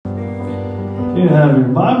You have your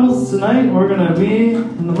Bibles tonight. We're going to be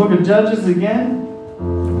in the book of Judges again,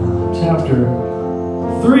 chapter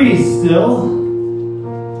 3 still.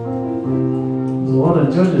 There's a lot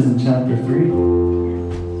of Judges in chapter 3.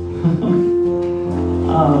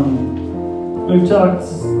 We've talked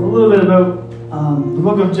a little bit about the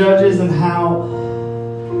book of Judges and how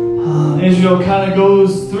Israel kind of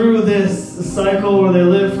goes through this cycle where they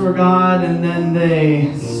live for God and then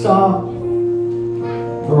they stop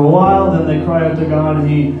for a while, then they cry out to God and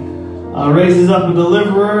He raises up a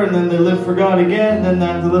deliverer, and then they live for God again, and then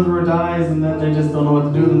that deliverer dies, and then they just don't know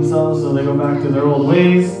what to do themselves, so they go back to their old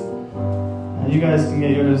ways. You guys can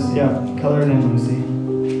get yours, color it in, Lucy.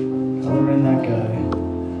 Color in that guy.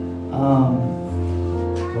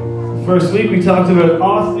 First week we talked about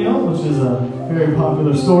Othniel, which is a very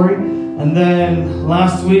popular story, and then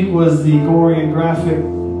last week was the gory and graphic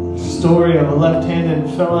story of a left-handed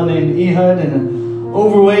fella named Ehud and an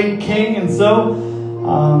overweight king, and so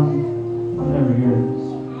whenever you're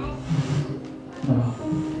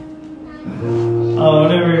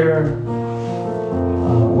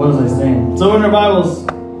what was I saying? So in our Bibles,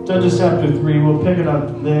 Judges chapter 3, we'll pick it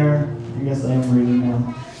up there. I guess I am reading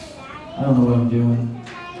now. I don't know what I'm doing.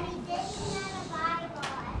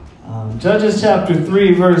 Judges chapter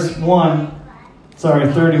 3 verse 31.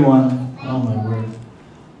 Oh my word.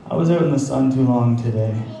 I was out in the sun too long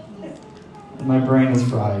today. And my brain is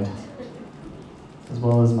fried, as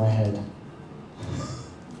well as my head.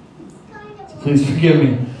 So please forgive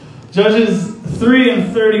me. Judges 3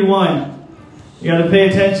 and 31. You got to pay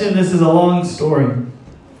attention. This is a long story. And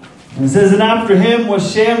it says, "And after him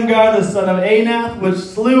was Shamgar the son of Anath, which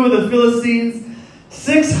slew the Philistines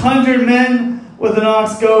 600 men with an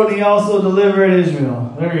ox goat, and he also delivered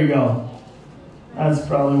Israel." There you go. That's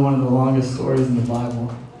probably one of the longest stories in the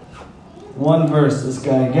Bible. One verse this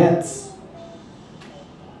guy gets.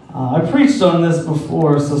 I preached on this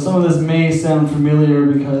before, so some of this may sound familiar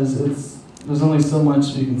because there's only so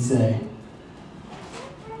much you can say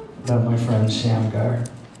about my friend Shamgar.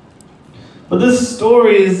 But this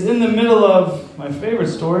story is in the middle of my favorite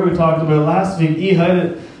story we talked about last week,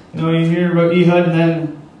 Ehud. You hear about Ehud and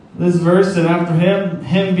then this verse, and after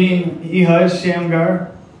him being Ehud,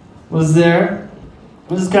 Shamgar was there.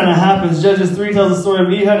 This kind of happens. Judges 3 tells the story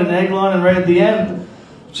of Ehud and Eglon, and right at the end,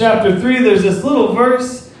 chapter 3, there's this little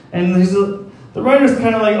verse. And the writer's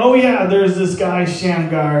kind of like, oh yeah, there's this guy,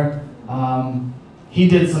 Shamgar. He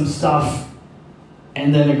did some stuff.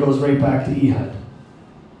 And then it goes right back to Ehud.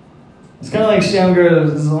 It's kind of like Shamgar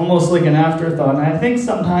is almost like an afterthought. And I think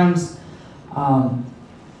sometimes,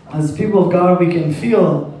 as people of God, we can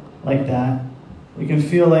feel like that. We can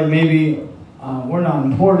feel like maybe we're not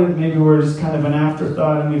important. Maybe we're just kind of an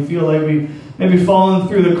afterthought. And we feel like we maybe fallen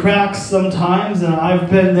through the cracks sometimes. And I've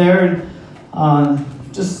been there. And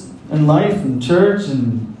just in life and church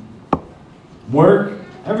and work,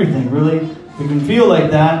 everything really. We can feel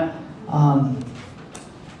like that.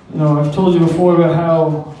 I've told you before about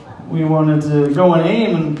how we wanted to go and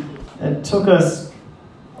aim, and it took us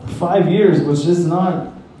 5 years, which is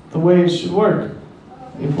not the way it should work.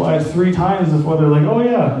 We applied 3 times before they're like, oh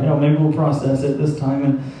yeah, maybe we'll process it this time.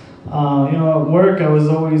 And at work I was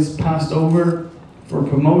always passed over for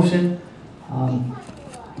promotion.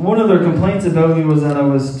 One of their complaints about me was that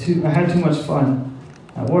I had too much fun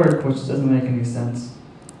at work, which doesn't make any sense.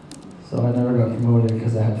 So I never got promoted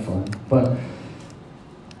because I had fun. But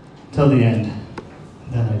till the end,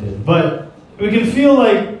 then I did. But we can feel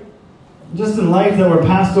like, just in life, that we're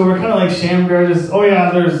passed over, kind of like Shamgar. Just, oh yeah,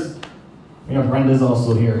 Brenda's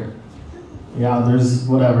also here. Yeah, there's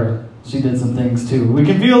whatever. She did some things too. We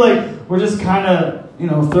can feel like we're just kind of,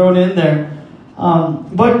 thrown in there.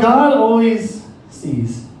 But God always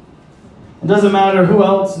sees. It doesn't matter who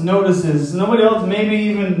else notices. Nobody else maybe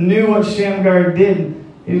even knew what Shamgar did.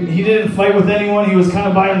 He didn't fight with anyone. He was kind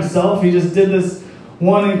of by himself. He just did this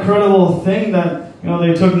one incredible thing that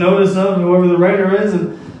they took notice of, whoever the writer is.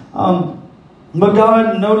 And but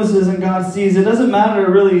God notices and God sees. It doesn't matter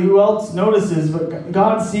really who else notices, but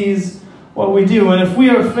God sees what we do. And if we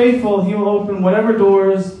are faithful, He will open whatever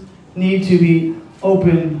doors need to be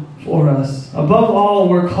open for us. Above all,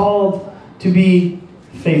 we're called to be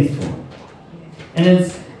faithful. And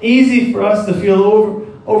it's easy for us to feel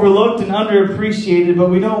overlooked and underappreciated, but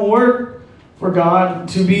we don't work for God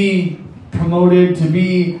to be promoted, to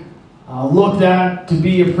be looked at, to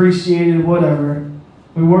be appreciated, whatever.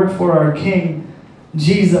 We work for our King,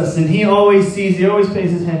 Jesus, and He always sees, He always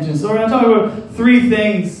pays attention. So we're going to talk about 3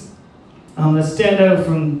 things that stand out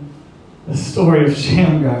from the story of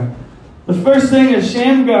Shamgar. The first thing is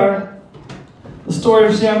the story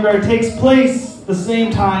of Shamgar takes place the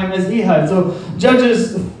same time as Ehud. So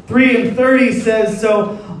Judges 3:30 says,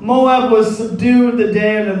 "So Moab was subdued the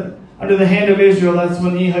day under the hand of Israel." That's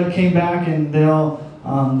when Ehud came back, and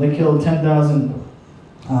they killed 10,000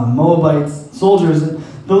 Moabites soldiers.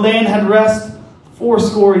 The land had rest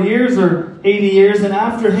 80 years, or 80 years, and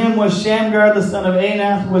after him was Shamgar the son of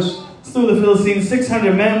Anath, which slew the Philistines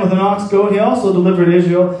 600 men with an ox goad. He also delivered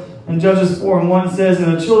Israel. And Judges 4:1 says,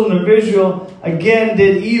 "And the children of Israel again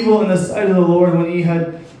did evil in the sight of the Lord when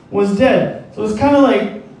Ehud was dead." So it's kind of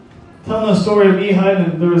like telling the story of Ehud,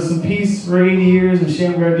 and there was some peace for 80 years, and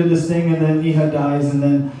Shamgar did this thing, and then Ehud dies, and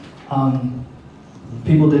then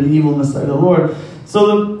people did evil in the sight of the Lord.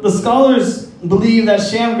 So the scholars believe that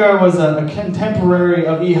Shamgar was a contemporary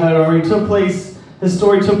of Ehud, or his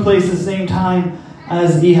story took place the same time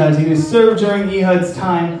as Ehud. He was served during Ehud's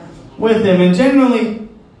time with him. And generally,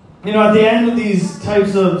 at the end of these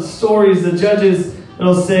types of stories, the judges,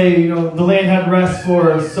 it'll say, the land had rest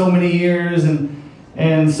for so many years,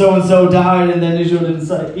 and so died, and then Israel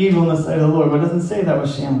did evil in the sight of the Lord. But it doesn't say that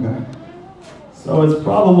was Shamgar. So it's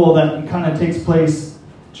probable that it kind of takes place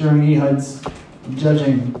during Ehud's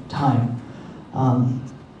judging time.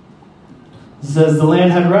 It says the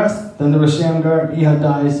land had rest, then there was Shamgar, Ehud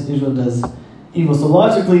dies, Israel does evil. So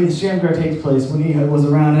logically, Shamgar takes place when Ehud was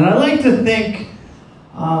around. And I like to think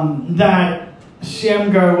that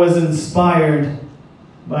Shamgar was inspired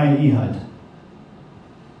by Ehud.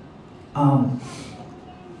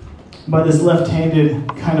 By this left-handed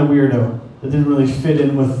kind of weirdo that didn't really fit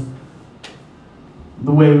in with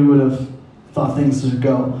the way we would have thought things should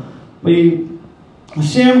go. But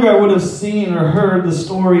Shamgar would have seen or heard the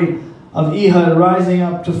story of Ehud rising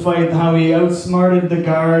up to fight, how he outsmarted the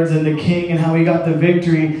guards and the king, and how he got the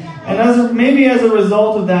victory. And maybe as a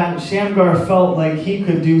result of that, Shamgar felt like he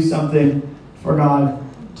could do something for God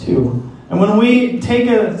too. And when we take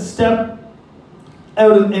a step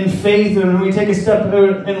out in faith, and when we take a step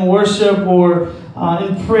out in worship, or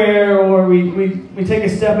in prayer, or we take a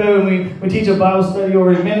step out and we teach a Bible study, or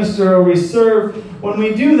we minister, or we serve, when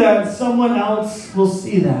we do that, someone else will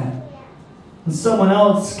see that. And someone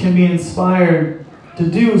else can be inspired to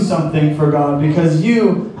do something for God because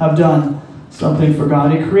you have done something for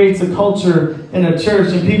God. It creates a culture in a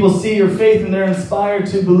church, and people see your faith and they're inspired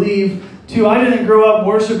to believe too. I didn't grow up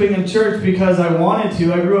worshiping in church because I wanted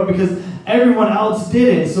to. I grew up because everyone else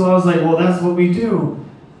did it. So I was like, well, that's what we do.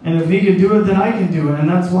 And if he can do it, then I can do it. And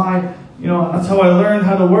that's why, that's how I learned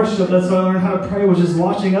how to worship. That's how I learned how to pray, was just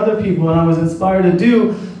watching other people. And I was inspired to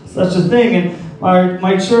do such a thing. And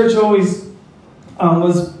my church always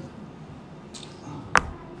was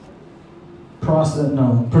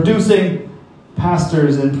producing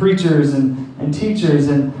pastors and preachers and teachers.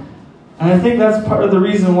 And I think that's part of the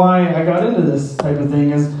reason why I got into this type of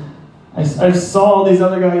thing, is I saw all these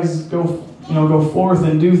other guys go forth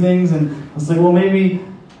and do things, and I was like, well, maybe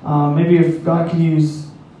if God can use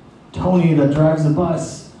Tony that drives a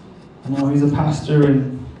bus, he's a pastor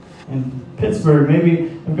in Pittsburgh.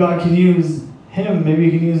 Maybe if God can use him, maybe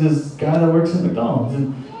he can use this guy that works at McDonald's,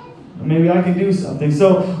 and maybe I can do something.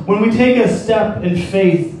 So when we take a step in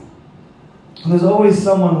faith, there's always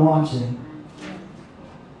someone watching.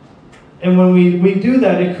 And when we do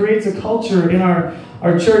that, it creates a culture in our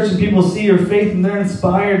church, and people see your faith and they're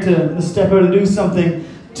inspired to step out and do something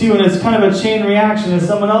too. And it's kind of a chain reaction. If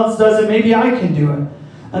someone else does it, maybe I can do it.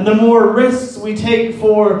 And the more risks we take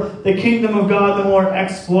for the kingdom of God, the more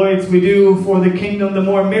exploits we do for the kingdom, the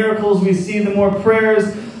more miracles we see, the more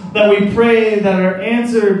prayers that we pray that are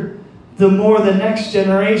answered, the more the next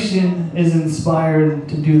generation is inspired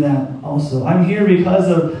to do that also. I'm here because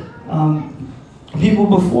of people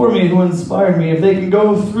before me who inspired me. If they can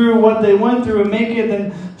go through what they went through and make it,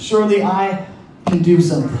 then surely I can do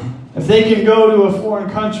something. If they can go to a foreign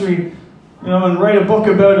country, and write a book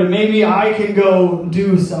about it, maybe I can go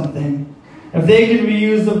do something. If they can be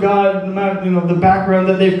used of God, no matter the background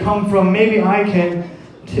that they've come from, maybe I can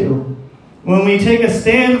too. When we take a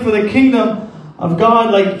stand for the kingdom of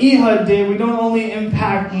God like Ehud did, we don't only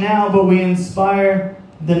impact now, but we inspire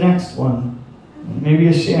the next one. Maybe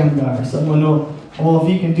a Shamgar. Someone will, well, if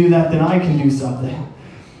he can do that, then I can do something.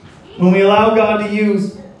 When we allow God to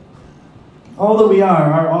use all that we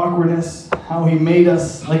are, our awkwardness, how he made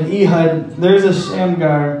us like Ehud, there's a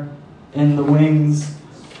Shamgar in the wings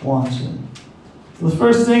watching. So the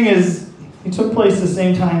first thing is, it took place the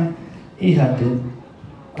same time Ehud did.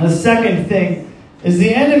 The second thing is,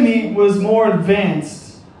 the enemy was more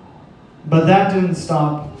advanced, but that didn't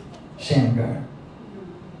stop Shamgar.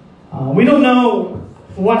 We don't know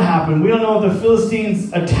what happened. We don't know if the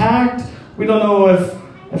Philistines attacked. We don't know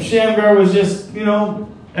if Shamgar was just,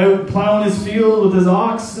 out plowing his field with his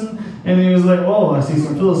oxen, And he was like, oh, I see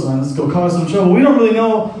some Philistines. Let's go cause some trouble. We don't really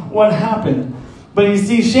know what happened. But you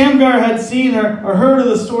see, Shamgar had seen or heard of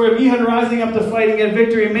the story of Ehud rising up to fight and get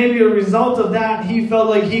victory. And maybe a result of that, he felt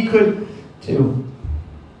like he could too.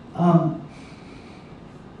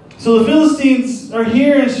 So the Philistines are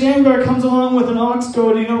here, and Shamgar comes along with an ox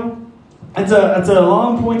goad. You know, it's a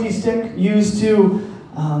long pointy stick used to,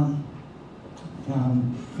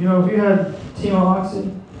 you know, if you had a team of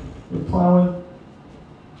oxen, you're plowing,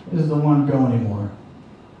 it doesn't want to go anymore.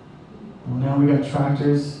 Well, now we got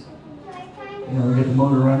tractors. You know, we get the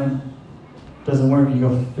motor running. Doesn't work. You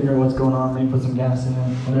go figure out what's going on. Maybe put some gas in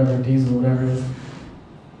it, whatever, diesel, whatever it is.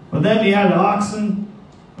 But then you had the oxen.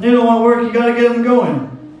 They don't want to work. You got to get them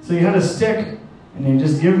going. So you had a stick, and you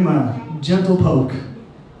just give them a gentle poke.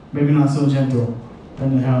 Maybe not so gentle,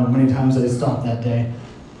 depending on how many times they stopped that day.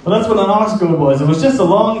 But that's what an ox goad was. It was just a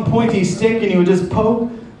long, pointy stick, and you would just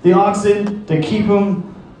poke the oxen to keep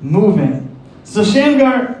them moving. So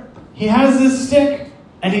Shamgar, he has this stick,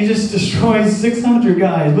 and he just destroys 600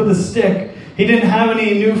 guys with a stick. He didn't have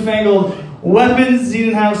any newfangled weapons. He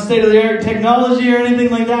didn't have state-of-the-art technology or anything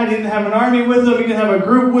like that. He didn't have an army with him. He didn't have a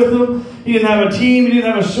group with him. He didn't have a team. He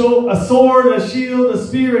didn't have a sword, a shield, a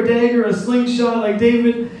spear, a dagger, a slingshot like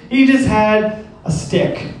David. He just had a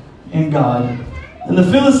stick in God. And the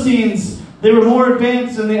Philistines, they were more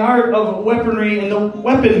advanced in the art of weaponry and the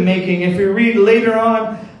weapon making. If you read later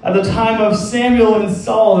on, at the time of Samuel and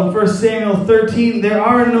Saul in 1 Samuel 13, there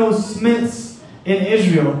are no smiths in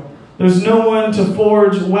Israel. There's no one to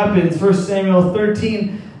forge weapons. 1 Samuel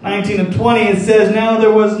 13, 19 and 20, it says, now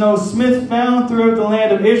there was no smith found throughout the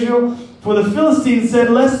land of Israel, for the Philistines said,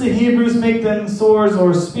 lest the Hebrews make them swords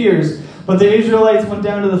or spears. But the Israelites went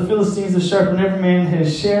down to the Philistines to sharpen every man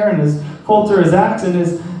his share, and his coulter, his axe, and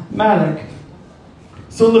his mattock.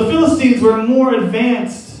 So the Philistines were more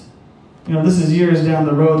advanced. You know, this is years down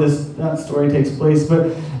the road, that story takes place.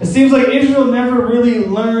 But it seems like Israel never really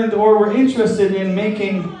learned or were interested in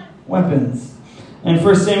making weapons. And in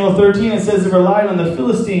 1 Samuel 13, it says they relied on the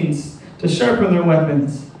Philistines to sharpen their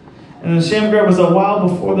weapons. And Shamgar was a while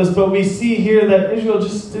before this, but we see here that Israel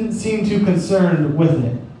just didn't seem too concerned with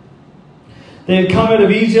it. They had come out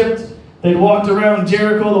of Egypt. They'd walked around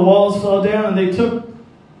Jericho. The walls fell down, and they took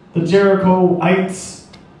the Jerichoites,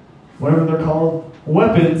 whatever they're called,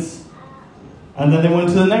 weapons. And then they went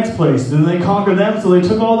to the next place. Then they conquered them, so they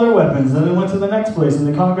took all their weapons. Then they went to the next place, and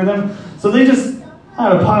they conquered them. So they just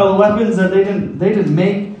had a pile of weapons that they didn't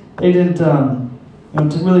make. They didn't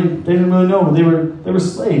really know. They were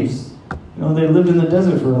slaves. You know, they lived in the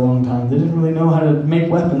desert for a long time. They didn't really know how to make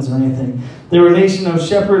weapons or anything. They were a nation of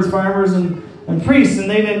shepherds, farmers, and priests, and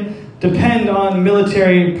they didn't depend on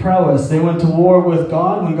military prowess. They went to war with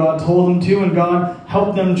God when God told them to, and God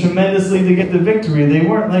helped them tremendously to get the victory. They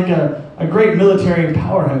weren't like a great military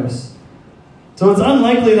powerhouse. So it's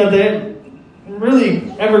unlikely that they really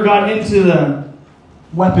ever got into the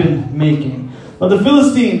weapon making. But the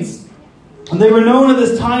Philistines, they were known at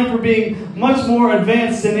this time for being much more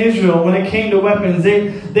advanced than Israel when it came to weapons.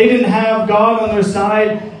 They didn't have God on their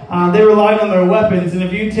side. They relied on their weapons. And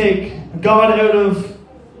if you take God out of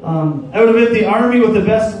it, the army with the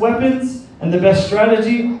best weapons and the best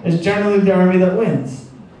strategy is generally the army that wins.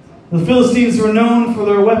 The Philistines were known for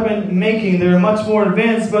their weapon making. They were much more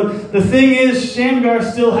advanced. But the thing is, Shamgar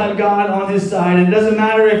still had God on his side. It doesn't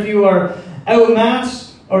matter if you are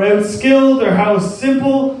outmatched or outskilled or how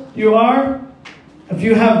simple you are. If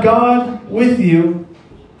you have God with you,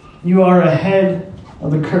 you are ahead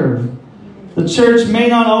of the curve. The church may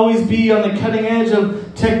not always be on the cutting edge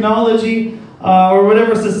of technology or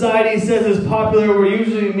whatever society says is popular. We're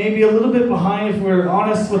usually maybe a little bit behind if we're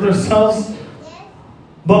honest with ourselves.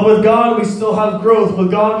 But with God, we still have growth.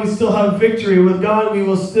 With God, we still have victory. With God, we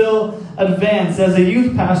will still advance. As a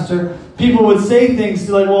youth pastor, people would say things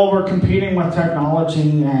like, well, we're competing with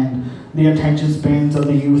technology and the attention spans of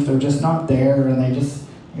the youth are just not there. And they just,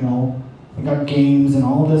 we got games and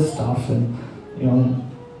all this stuff and,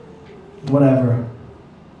 whatever.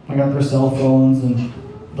 I got their cell phones and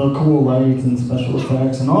the cool lights and special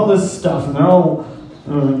effects and all this stuff. And they're all,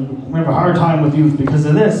 we have a hard time with youth because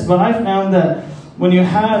of this. But I found that when you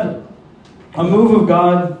had a move of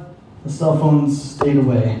God, the cell phones stayed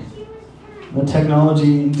away. The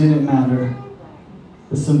technology didn't matter.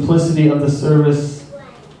 The simplicity of the service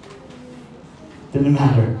didn't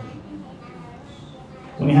matter.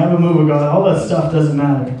 When you have a move of God, all that stuff doesn't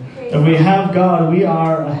matter. If we have God, we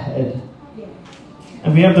are ahead.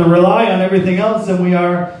 If we have to rely on everything else, then we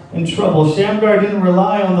are in trouble. Shamgar didn't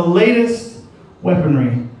rely on the latest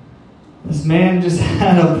weaponry. This man just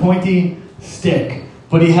had a pointy stick,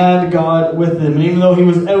 but he had God with him. And even though he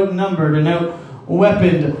was outnumbered and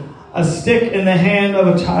outweaponed, a stick in the hand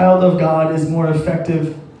of a child of God is more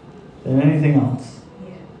effective than anything else.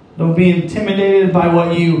 Don't be intimidated by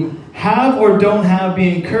what you have or don't have.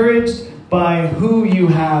 Be encouraged by who you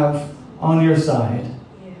have on your side.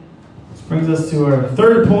 This brings us to our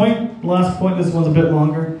third point. Last point. This one's a bit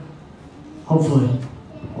longer. Hopefully,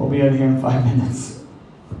 we'll be out of here in 5 minutes.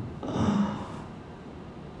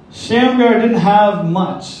 Shamgar didn't have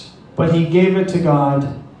much, but he gave it to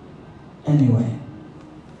God anyway.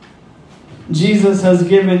 Jesus has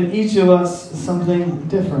given each of us something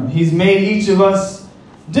different. He's made each of us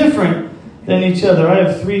different than each other. I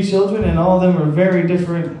have 3 children, and all of them are very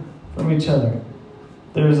different from each other.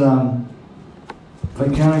 There's, if I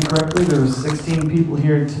counted correctly, there's 16 people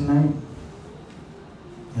here tonight.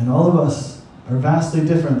 And all of us are vastly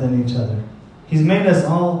different than each other. He's made us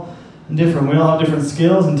all different. We all have different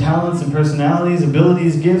skills and talents and personalities,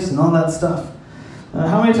 abilities, gifts, and all that stuff.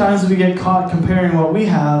 How many times do we get caught comparing what we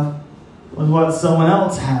have with what someone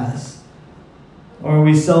else has? Or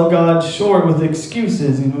we sell God short with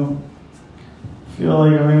excuses, Feel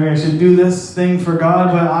like maybe I should do this thing for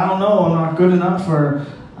God, but I don't know, I'm not good enough, or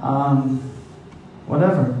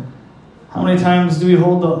whatever. How many times do we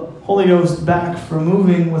hold the Holy Ghost back from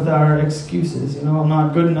moving with our excuses? I'm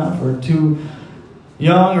not good enough, or too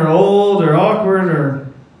young, or old, or awkward,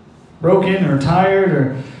 or broken, or tired,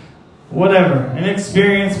 or whatever,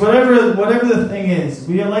 inexperienced, whatever the thing is.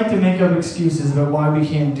 We like to make up excuses about why we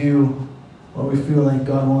can't do what we feel like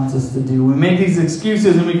God wants us to do. We make these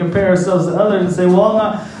excuses and we compare ourselves to others and say, well, I'm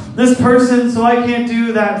not this person, so I can't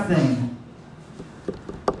do that thing.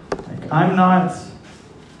 Like, I'm not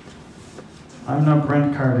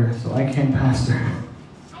Brent Carter, so I can't pastor.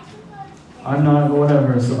 I'm not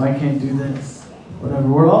whatever, so I can't do this. Whatever.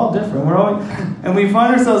 We're all different. And we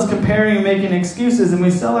find ourselves comparing and making excuses, and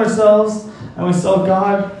we sell ourselves and we sell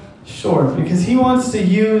God short, because He wants to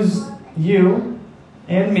use you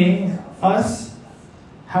and me, us,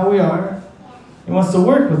 how we are. He wants to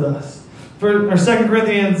work with us. For 2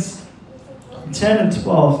 Corinthians 10 and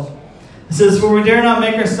 12, it says, "For we dare not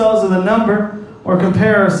make ourselves of the number, or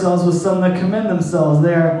compare ourselves with some that commend themselves.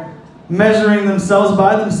 They are measuring themselves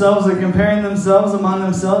by themselves and comparing themselves among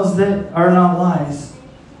themselves that are not wise."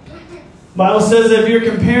 The Bible says that if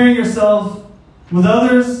you're comparing yourself with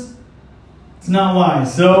others, it's not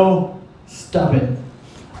wise. So stop it.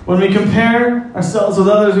 When we compare ourselves with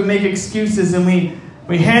others, we make excuses and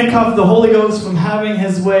we handcuff the Holy Ghost from having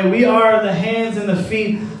His way. We are the hands and the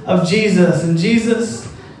feet of Jesus. And Jesus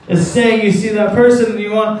is saying, you see that person,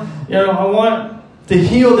 I want to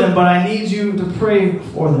heal them, but I need you to pray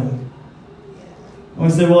for them. And we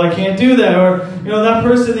say, well, I can't do that. Or, that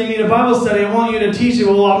person, they need a Bible study. I want you to teach it.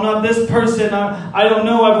 Well, I'm not this person. I don't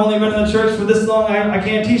know. I've only been in the church for this long. I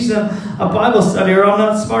can't teach them a Bible study. Or I'm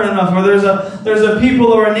not smart enough. Or there's a people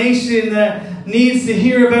or a nation that needs to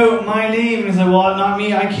hear about my name. And say, well, not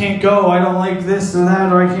me. I can't go. I don't like this or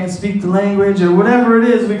that. Or I can't speak the language. Or whatever it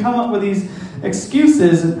is. We come up with these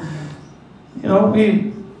excuses. And,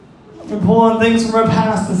 we pull on things from our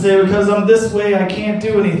past and say, because I'm this way, I can't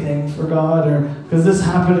do anything for God, or because this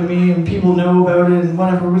happened to me and people know about it and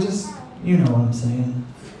whatever. We just, what I'm saying.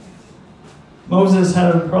 Moses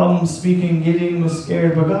had a problem speaking. Gideon was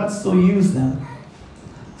scared, but God still used them.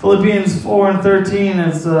 Philippians 4 and 13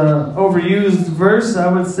 is an overused verse,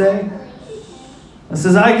 I would say. It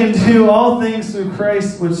says, "I can do all things through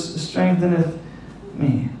Christ, which strengtheneth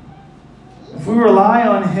me." If we rely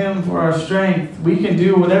on Him for our strength, we can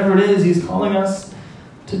do whatever it is He's calling us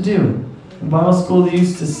to do. In Bible school, they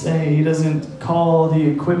used to say, He doesn't call the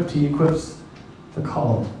equipped, He equips the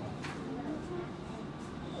called.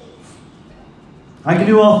 I can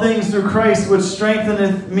do all things through Christ, which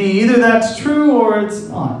strengtheneth me. Either that's true or it's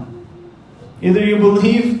not. Either you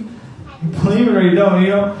believe it or you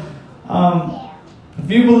don't.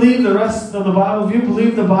 If you believe the rest of the Bible, if you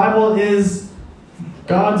believe the Bible is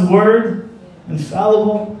God's Word,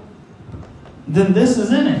 infallible, then this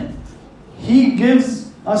is in it. He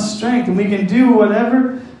gives us strength, and we can do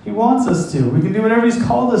whatever He wants us to. We can do whatever He's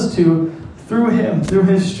called us to through Him, through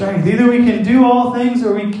His strength. Either we can do all things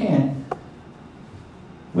or we can't.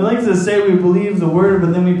 We like to say we believe the Word,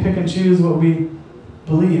 but then we pick and choose what we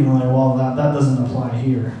believe. We're like, well, that doesn't apply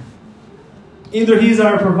here. Either He's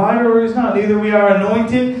our provider or He's not. Either we are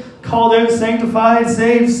anointed, called out, sanctified,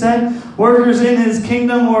 saved, sent, workers in His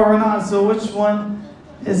kingdom, or we're not. So which one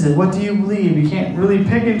is it? What do you believe? You can't really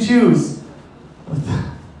pick and choose with the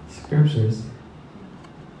Scriptures.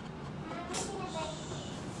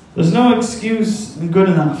 There's no excuse good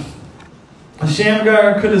enough.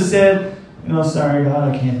 Shamgar could have said, sorry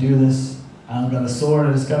God, I can't do this. I don't got a sword,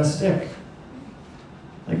 I just got a stick.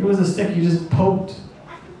 Like it was a stick you just poked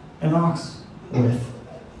an ox with?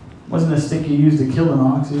 It wasn't a stick you used to kill an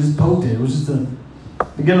ox. You just poked it. It was just to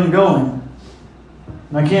get him going.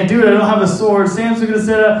 And I can't do it. I don't have a sword. Samson could have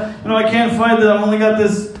said, I can't fight that. I've only got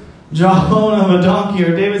this jawbone of a donkey.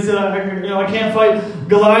 Or David said, I can't fight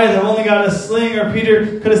Goliath. I've only got a sling. Or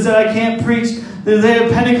Peter could have said, I can't preach the day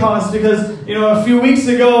of Pentecost because, a few weeks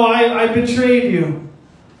ago I betrayed you.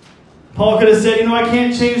 Paul could have said, I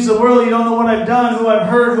can't change the world. You don't know what I've done, who I've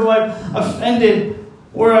hurt, who I've offended,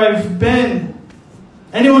 where I've been.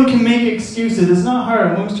 Anyone can make excuses. It's not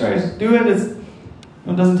hard. When we try to do it,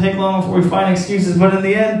 it doesn't take long before we find excuses. But in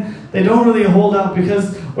the end, they don't really hold up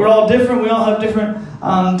because we're all different. We all have different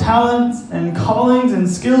talents and callings and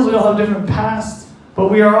skills. We all have different pasts. But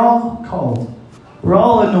we are all called. We're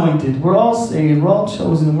all anointed. We're all saved. We're all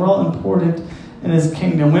chosen. We're all important in His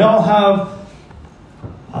kingdom. We all have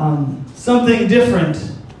something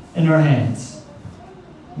different in our hands.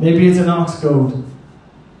 Maybe it's an ox goad,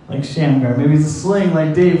 like Shamgar. Maybe it's a sling,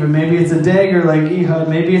 like David. Maybe it's a dagger, like Ehud.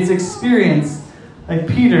 Maybe it's experience, like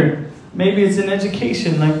Peter. Maybe it's an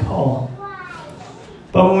education, like Paul.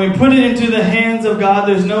 But when we put it into the hands of God,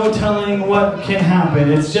 there's no telling what can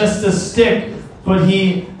happen. It's just a stick, but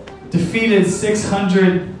He defeated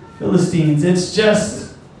 600 Philistines. It's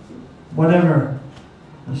just whatever.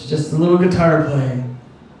 It's just a little guitar playing.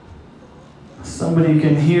 Somebody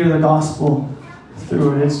can hear the gospel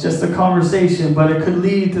through it. It's just a conversation, but it could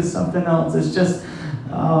lead to something else. It's just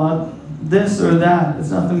this or that.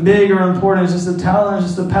 It's nothing big or important. It's just a talent,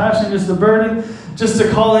 just a passion, just a burden, just a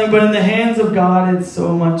calling. But in the hands of God, it's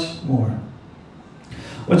so much more.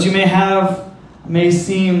 What you have may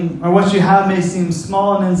seem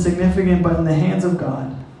small and insignificant, but in the hands of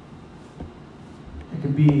God, it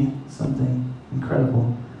could be something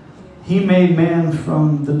incredible. He made man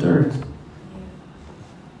from the dirt.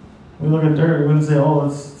 We look at dirt, we wouldn't say,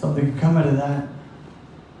 it's something could come out of that.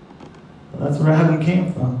 But that's where Adam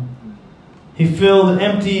came from. He filled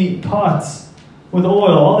empty pots with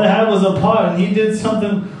oil. All they had was a pot, and He did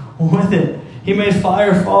something with it. He made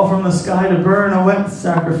fire fall from the sky to burn a wet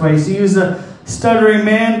sacrifice. He used a stuttering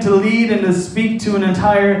man to lead and to speak to an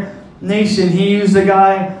entire nation. He used a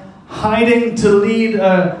guy hiding to lead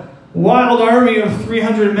a wild army of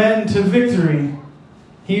 300 men to victory.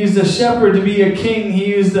 He used a shepherd to be a king. He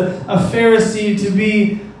used a Pharisee to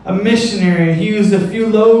be a missionary. He used a few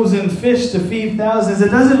loaves and fish to feed thousands.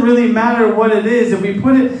 It doesn't really matter what it is. If we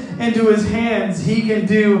put it into His hands, He can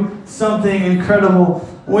do something incredible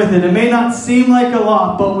with it. It may not seem like a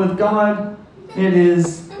lot, but with God, it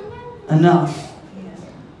is enough.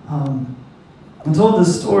 I told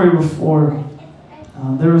this story before.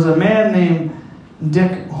 There was a man named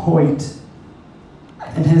Dick Hoyt,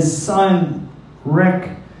 and his son Rick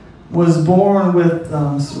was born with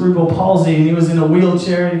cerebral palsy, and he was in a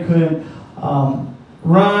wheelchair. He couldn't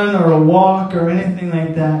run or walk or anything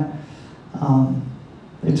like that.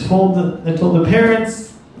 They told the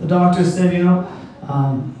parents. The doctor said,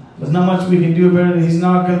 there's not much we can do about it. He's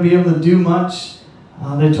not going to be able to do much.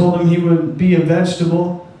 They told him he would be a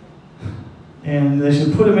vegetable, and they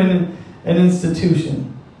should put him in an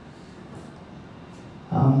institution.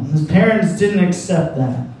 His parents didn't accept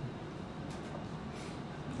that.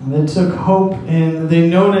 They took hope, and they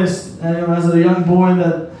noticed as a young boy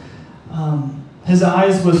that his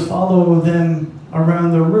eyes would follow them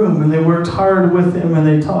around the room, and they worked hard with him, and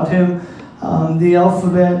they taught him the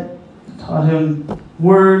alphabet, taught him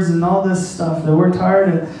words and all this stuff. They worked hard,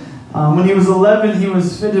 and when he was 11, he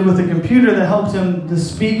was fitted with a computer that helped him to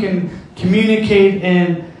speak and communicate,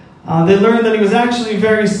 and they learned that he was actually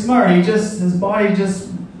very smart. His body just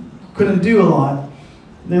couldn't do a lot.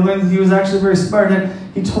 They learned he was actually very smart, and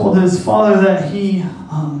he told his father that he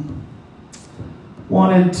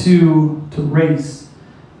wanted to race.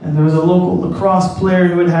 And there was a local lacrosse player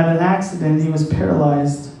who had an accident. He was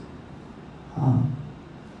paralyzed.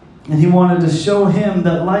 And he wanted to show him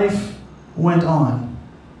that life went on.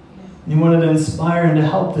 He wanted to inspire and to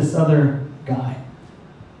help this other guy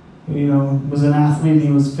who, was an athlete and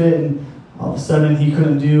he was fit, and all of a sudden he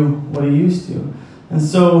couldn't do what he used to. And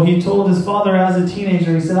so he told his father as a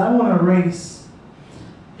teenager, he said, I want to race.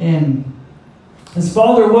 And his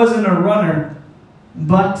father wasn't a runner,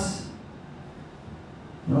 but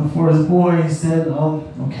for his boy, he said,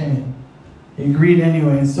 okay. He agreed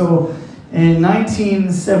anyway. And so in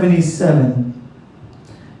 1977,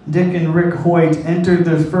 Dick and Rick Hoyt entered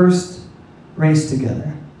their first race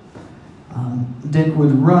together. Dick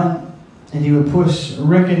would run, and he would push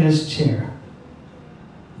Rick in his chair.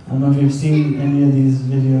 I don't know if you've seen any of these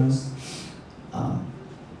videos.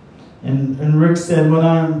 And Rick said, when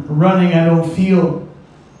I'm running, I don't feel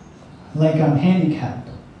like I'm handicapped.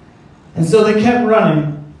 And so they kept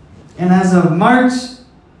running. And as of March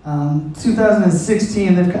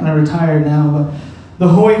 2016, they've kind of retired now, but the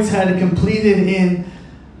Hoyts had completed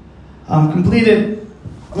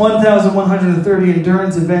 1,130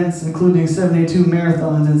 endurance events, including 72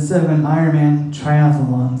 marathons and 7 Ironman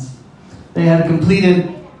triathlons. They'd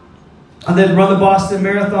run the Boston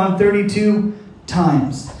Marathon 32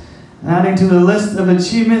 times. And adding to the list of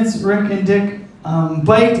achievements, Rick and Dick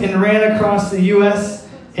biked and ran across the U.S.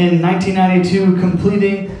 in 1992,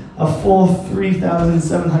 completing a full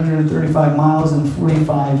 3,735 miles in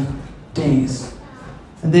 45 days.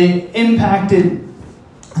 And they impacted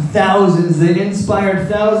thousands. They inspired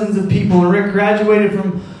thousands of people. And Rick graduated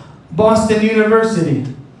from Boston University.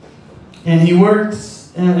 And he worked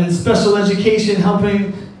in special education,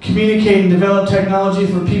 helping communicate and develop technology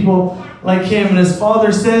for people like him. And his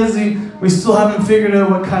father says we still haven't figured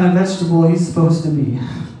out what kind of vegetable he's supposed to be.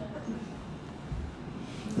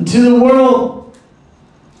 And to the world,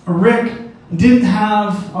 Rick didn't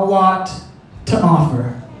have a lot to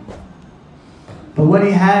offer. But what he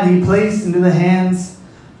had, he placed into the hands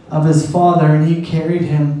of his Father, and he carried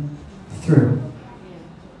him through.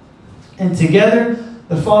 And together,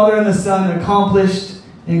 the Father and the Son accomplished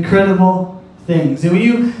incredible things. And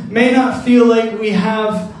you may not feel like we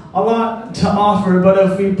have a lot to offer, but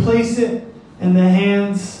if we place it in the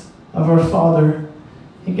hands of our Father,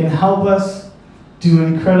 He can help us do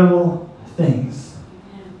incredible things.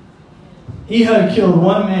 Ehud killed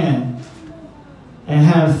one man and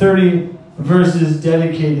had 30 verses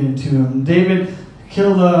dedicated to him. David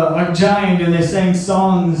killed a giant and they sang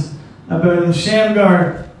songs about him.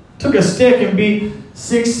 Shamgar took a stick and beat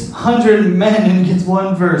 600 men and gets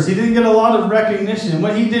one verse. He didn't get a lot of recognition.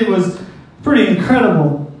 What he did was pretty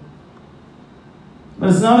incredible. But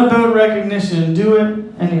it's not about recognition. Do it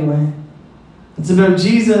anyway. It's about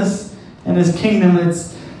Jesus and His kingdom.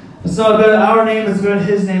 It's not about our name, it's about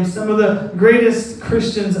His name. Some of the greatest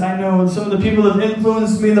Christians I know, and some of the people that have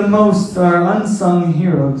influenced me the most are unsung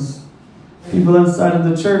heroes. People outside of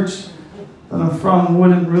the church that I'm from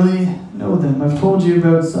wouldn't really know them. I've told you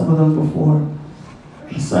about some of them before.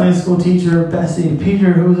 The Sunday school teacher, Bessie,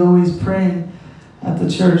 Peter, who was always praying at the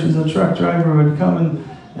church, who's a truck driver, would come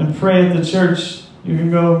and pray at the church. You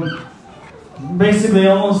can go basically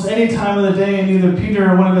almost any time of the day, and either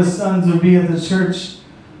Peter or one of his sons would be at the church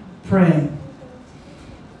praying.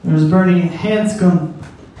 There was Bernie Hanscom.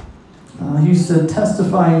 He used to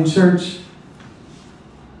testify in church.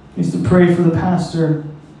 He used to pray for the pastor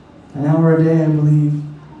an hour a day, I believe.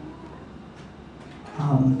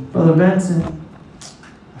 Brother Benson,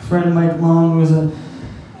 a friend Mike Long, who was in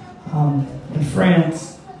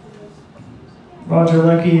France. Roger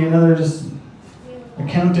Lucky, another just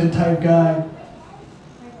accountant type guy.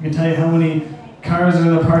 I can tell you how many cars are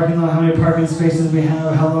in the parking lot, how many parking spaces we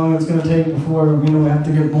have, how long it's going to take before we have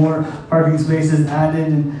to get more parking spaces added,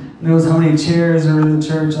 and knows how many chairs are in the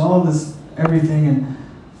church, all of this, everything. And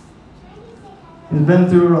he's been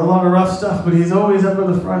through a lot of rough stuff, but he's always up at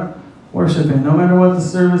the front worshiping, no matter what the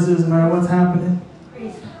service is, no matter what's happening.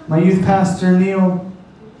 My youth pastor, Neil,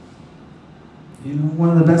 one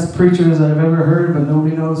of the best preachers I've ever heard, but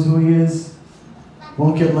nobody knows who he is.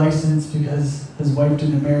 Won't get licensed because his wife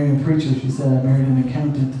didn't marry a preacher. She said, I married an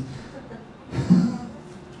accountant.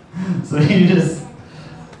 So he just,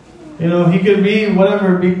 he could be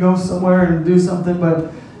whatever, go somewhere and do something,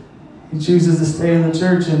 but he chooses to stay in the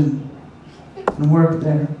church and work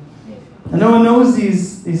there. And no one knows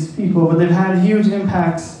these people, but they've had huge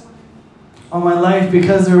impacts on my life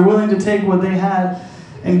because they're willing to take what they had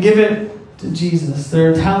and give it to Jesus.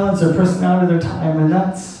 Their talents, their personality, their time, and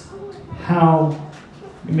that's how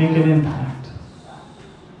we make an impact.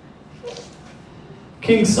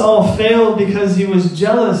 King Saul failed because he was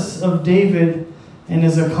jealous of David and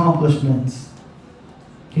his accomplishments.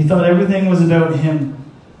 He thought everything was about him.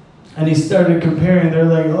 And he started comparing. They're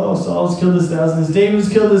like, oh, Saul's killed his thousands. David's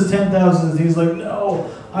killed his 10,000s. He's like,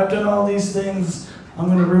 no, I've done all these things. I'm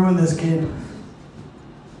going to ruin this kid.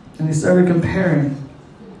 And he started comparing.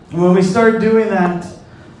 And when we start doing that,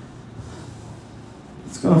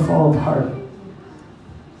 it's going to fall apart.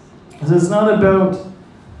 Because it's not about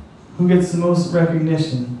who gets the most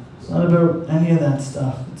recognition. It's not about any of that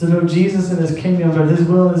stuff. It's about Jesus and His kingdom, about His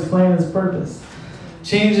will and His plan and His purpose.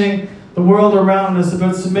 Changing the world around us,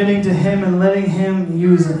 about submitting to Him and letting Him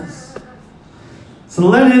use us. So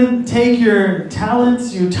let Him take your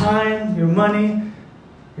talents, your time, your money,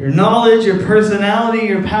 your knowledge, your personality,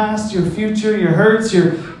 your past, your future, your hurts,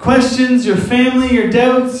 your questions, your family, your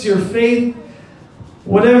doubts, your faith.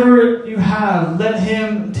 Whatever you have, let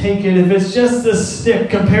Him take it. If it's just a stick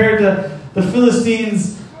compared to the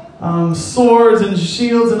Philistines' swords and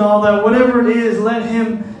shields and all that, whatever it is, let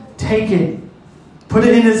Him take take it, put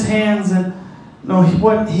it in his hands, and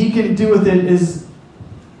what he can do with it is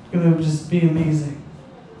going to just be amazing.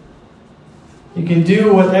 He can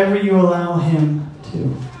do whatever you allow him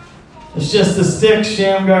to. It's just a stick,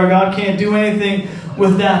 Shamgar. God can't do anything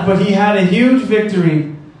with that, but he had a huge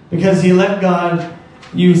victory because he let God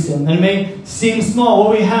use him. And it may seem small,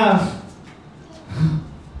 what we have.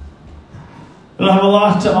 We don't have a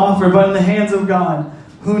lot to offer, but in the hands of God,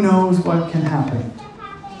 who knows what can happen.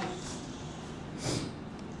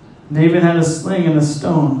 David had a sling and a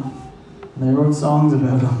stone. And they wrote songs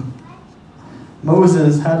about him.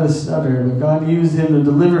 Moses had a stutter, but God used him to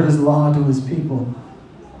deliver his law to his people.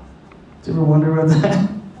 Do you ever wonder about that?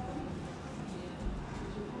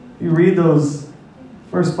 You read those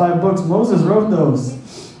first 5 books, Moses wrote those.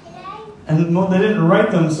 And they didn't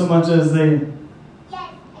write them so much as they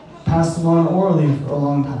passed them on orally for a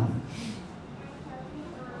long time.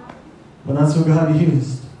 But that's what God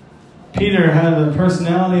used. Peter had a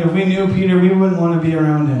personality. If we knew Peter, we wouldn't want to be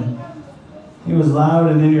around him. He was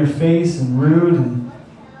loud and in your face and rude and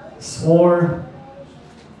swore.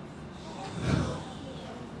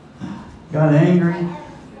 Got angry.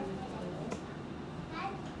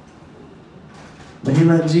 But he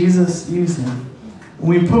let Jesus use him.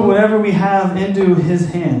 When we put whatever we have into his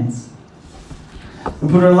hands, we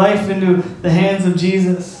put our life into the hands of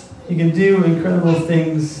Jesus, he can do incredible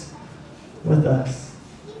things with us.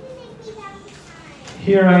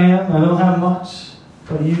 Here I am. I don't have much,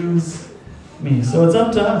 but use me. So it's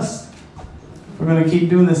up to us. We're going to keep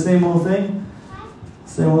doing the same old thing.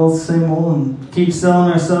 Same old, and keep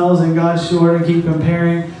selling ourselves and God's short and keep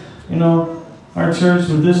comparing, our church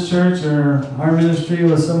with this church or our ministry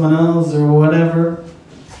with someone else or whatever.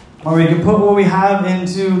 Or we can put what we have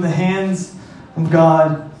into the hands of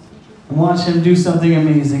God and watch him do something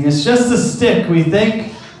amazing. It's just a stick, we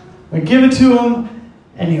think. We give it to him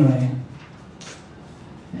anyway.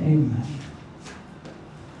 Amen.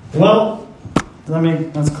 Well,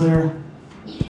 that's clear?